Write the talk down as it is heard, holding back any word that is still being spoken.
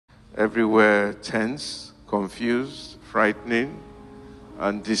everywhere tense, confused, frightening,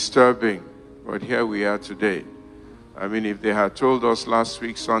 and disturbing. But here we are today. I mean, if they had told us last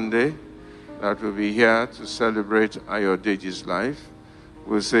week, Sunday, that we'll be here to celebrate Deji's life,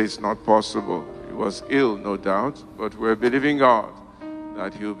 we'll say it's not possible. He was ill, no doubt, but we're believing God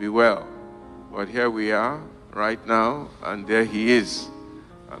that he'll be well. But here we are right now, and there he is.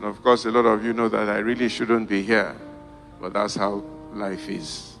 And of course, a lot of you know that I really shouldn't be here, but that's how life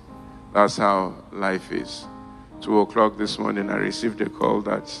is. That's how life is. 2 o'clock this morning, I received a call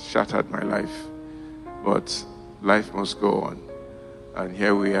that shattered my life. But life must go on. And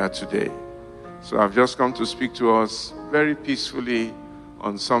here we are today. So I've just come to speak to us very peacefully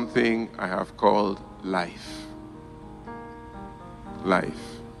on something I have called life. Life.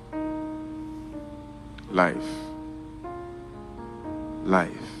 Life.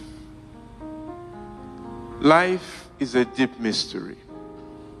 Life. Life is a deep mystery.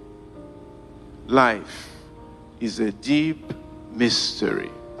 Life is a deep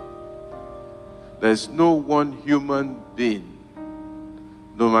mystery. There's no one human being,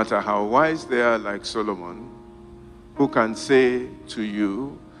 no matter how wise they are, like Solomon, who can say to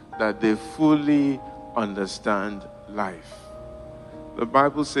you that they fully understand life. The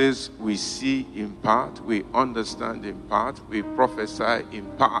Bible says we see in part, we understand in part, we prophesy in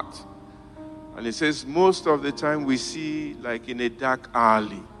part. And it says most of the time we see like in a dark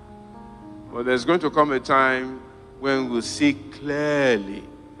alley. But there's going to come a time when we'll see clearly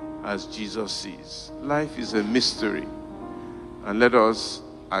as Jesus sees. Life is a mystery. And let us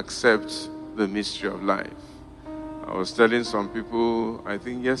accept the mystery of life. I was telling some people, I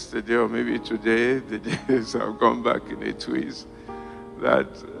think yesterday or maybe today, the days have gone back in a twist, that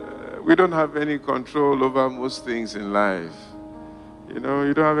we don't have any control over most things in life. You know,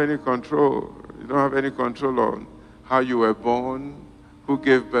 you don't have any control. You don't have any control on how you were born, who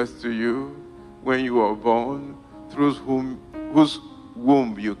gave birth to you, when you were born, through whose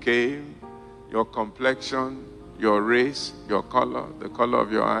womb you came, your complexion, your race, your color, the color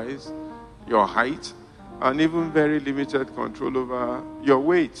of your eyes, your height, and even very limited control over your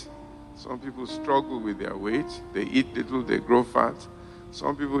weight. Some people struggle with their weight. They eat little, they grow fat.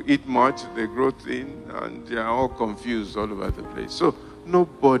 Some people eat much, they grow thin, and they are all confused all over the place. So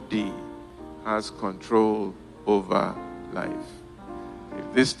nobody has control over life.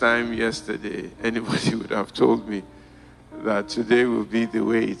 If this time yesterday, anybody would have told me that today will be the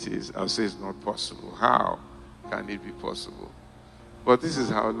way it is, I'll say it's not possible. How can it be possible? But this is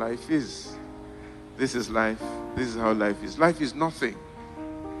how life is. This is life. This is how life is. Life is nothing.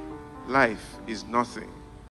 Life is nothing.